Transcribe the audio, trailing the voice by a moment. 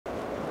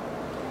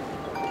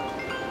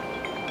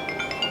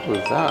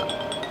Who's that?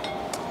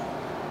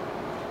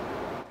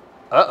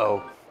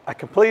 Uh-oh. I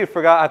completely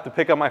forgot I have to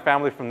pick up my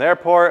family from the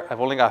airport.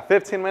 I've only got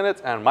 15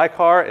 minutes and my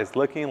car is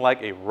looking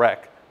like a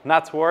wreck.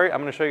 Not to worry,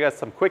 I'm gonna show you guys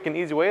some quick and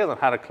easy ways on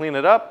how to clean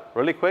it up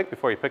really quick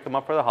before you pick them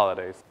up for the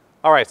holidays.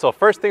 All right, so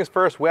first things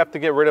first, we have to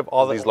get rid of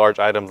all these large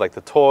items like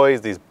the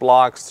toys, these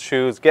blocks,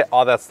 shoes, get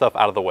all that stuff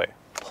out of the way.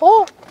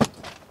 Oh,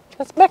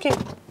 that's Becky.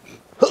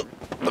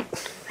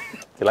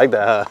 You like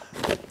that, huh?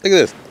 Look at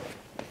this.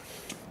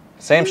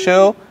 Same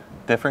shoe,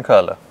 different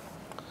color.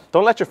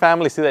 Don't let your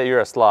family see that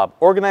you're a slob.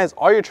 Organize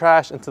all your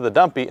trash into the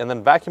dumpy and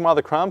then vacuum all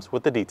the crumbs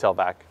with the detail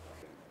vac.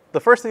 The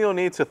first thing you'll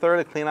need to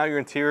thoroughly clean out your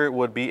interior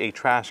would be a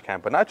trash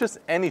can, but not just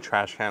any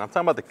trash can. I'm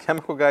talking about the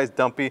𝘃𝗃𝗃𝗃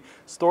dumpy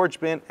storage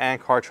bin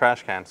and car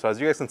trash can. So as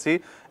you guys can see,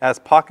 it has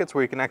pockets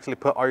where you can actually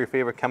put all your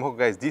favorite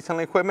𝘃𝗃𝗃𝗃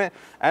detailing equipment,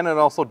 and it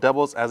also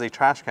doubles as a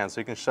trash can. So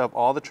you can shove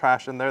all the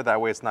trash in there.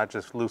 That way it's not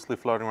just loosely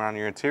floating around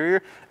your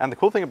interior. And the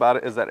cool thing about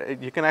it is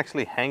that you can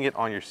actually hang it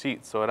on your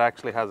seat. So it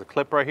actually has a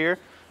clip right here,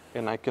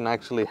 and I can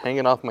actually hang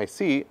it off my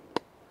seat.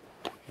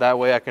 That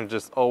way I can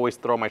just always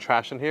throw my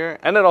trash in here.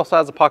 And it also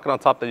has a pocket on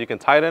top that you can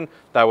tighten.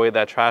 That way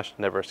that trash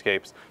never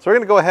escapes. So we're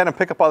gonna go ahead and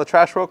pick up all the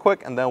trash real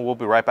quick, and then we'll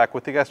be right back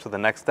with you guys for the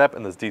next step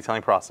in this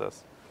detailing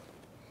process.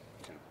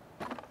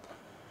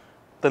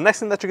 The next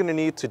thing that you're gonna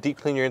need to deep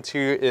clean your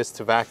interior is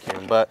to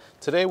vacuum. But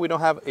today we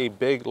don't have a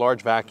big,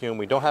 large vacuum.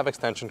 We don't have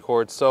extension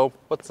cords. So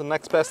what's the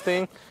next best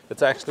thing?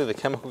 It's actually the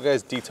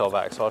𝘃𝗃𝗃𝗃 detail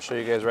vac. So I'll show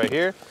you guys right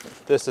here.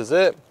 This is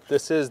it.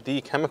 This is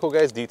the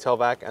𝘃𝗃𝗃𝗃 detail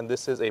vac, and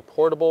this is a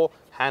portable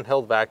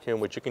handheld vacuum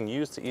which you can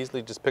use to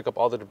easily just pick up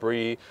all the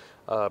debris,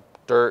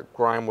 dirt,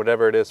 grime,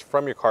 whatever it is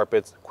from your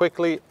carpets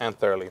quickly and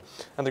thoroughly.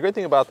 And the great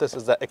thing about this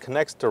is that it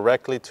connects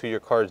directly to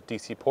your car's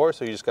DC port,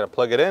 so you just gotta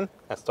plug it in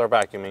and start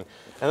vacuuming.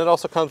 And it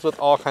also comes with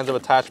all kinds of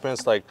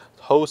attachments like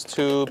hose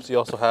tubes. You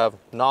also have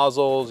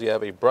nozzles. You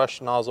have a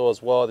brush nozzle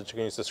as well that you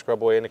can use to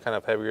scrub away any kind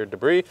of heavier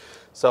debris.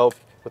 So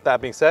with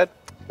that being said,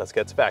 let's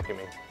get to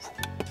vacuuming.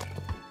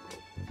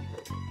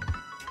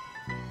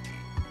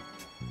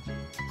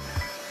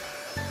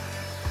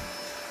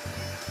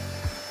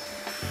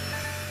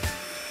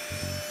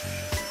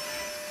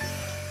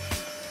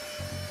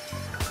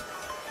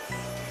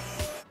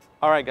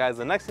 All right guys,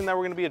 the next thing that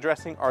we're gonna be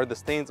addressing are the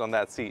stains on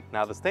that seat.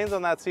 Now the stains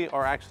on that seat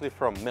are actually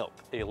from milk,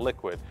 a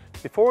liquid.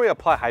 Before we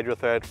apply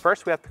HydroThread,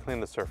 first we have to clean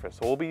the surface.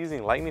 So we'll be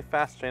using lightning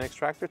fast stain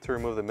extractor to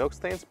remove the milk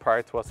stains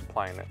prior to us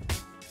applying it.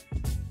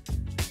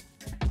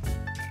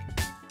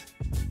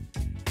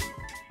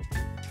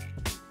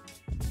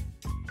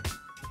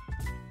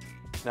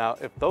 Now,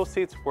 if those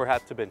seats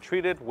had to been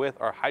treated with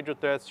our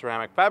HydroThread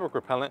ceramic fabric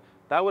repellent,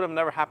 that would have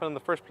never happened in the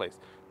first place.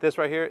 This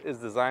right here is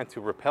designed to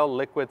repel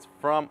liquids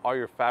from all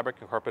your fabric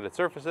and carpeted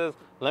surfaces.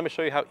 Let me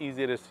show you how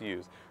easy it is to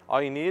use.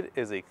 All you need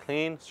is a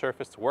clean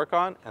surface to work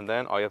on, and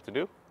then all you have to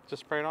do is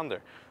just spray it on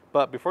there.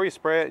 But before you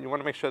spray it, you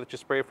want to make sure that you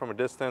spray it from a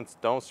distance.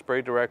 Don't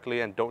spray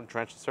directly and don't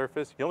drench the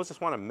surface. You almost just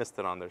want to mist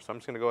it on there. So I'm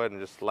just going to go ahead and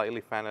just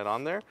lightly fan it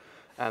on there.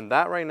 And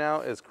that right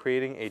now is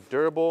creating a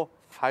durable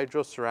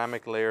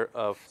hydroceramic layer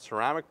of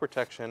ceramic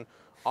protection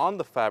on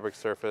the fabric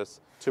surface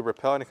to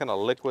repel any kind of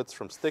liquids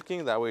from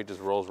sticking. That way it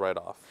just rolls right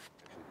off.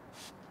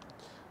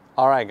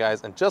 All right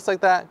guys, and just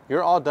like that,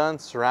 you're all done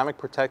ceramic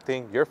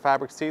protecting your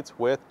fabric seats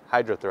with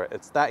HydroThread.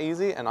 It's that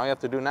easy, and all you have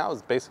to do now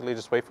is basically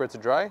just wait for it to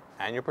dry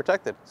and you're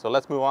protected. So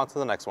let's move on to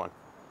the next one.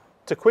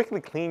 To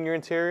quickly clean your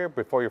interior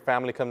before your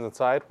family comes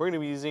inside, we're going to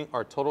be using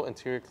our Total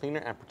Interior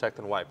Cleaner and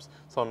Protectant Wipes.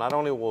 So not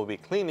only will we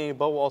be cleaning,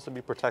 but we'll also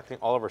be protecting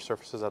all of our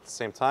surfaces at the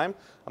same time.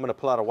 I'm going to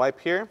pull out a wipe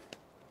here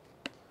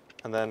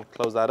and then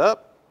close that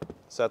up.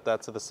 Set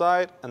that to the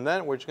side, and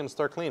then we're just going to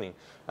start cleaning.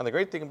 And the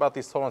great thing about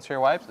these Total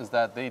Interior wipes is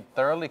that they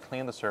thoroughly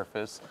clean the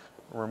surface,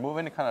 remove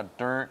any kind of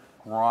dirt,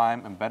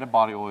 grime, embedded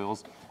body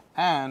oils,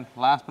 and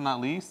last but not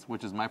least,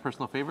 which is my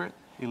personal favorite,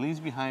 it leaves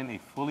behind a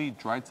fully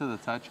dried to the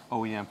touch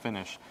OEM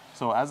finish.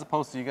 So as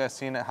opposed to you guys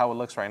seeing it how it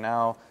looks right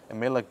now, it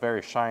may look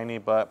very shiny,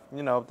 but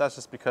you know, that's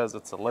just because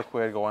it's a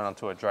liquid going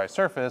onto a dry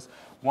surface.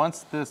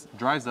 Once this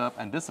dries up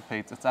and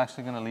dissipates, it's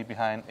actually going to leave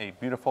behind a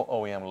beautiful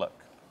OEM look.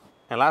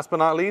 And last but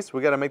not least,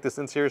 we got to make this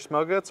interior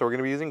smell good, so we're going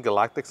to be using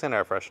Galactic Scent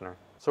Air Freshener.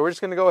 So we're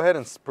just going to go ahead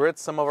and spritz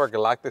some of our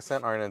Galactic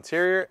Scent on our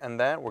interior, and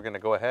then we're going to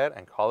go ahead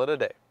and call it a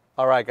day.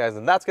 All right guys,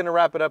 and that's going to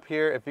wrap it up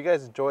here. If you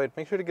guys enjoyed,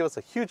 make sure to give us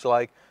a huge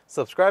like,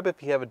 subscribe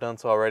if you haven't done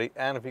so already,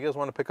 and if you guys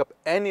want to pick up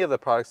any of the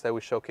products that we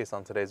showcased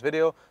on today's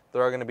video,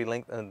 they're all going to be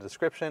linked in the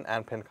description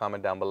and pinned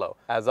comment down below.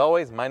 As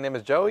always, my name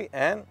is Joey,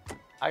 and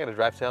I got to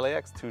drive to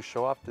LAX to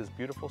show off this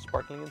beautiful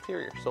sparkling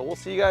interior. So we'll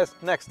see you guys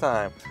next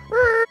time.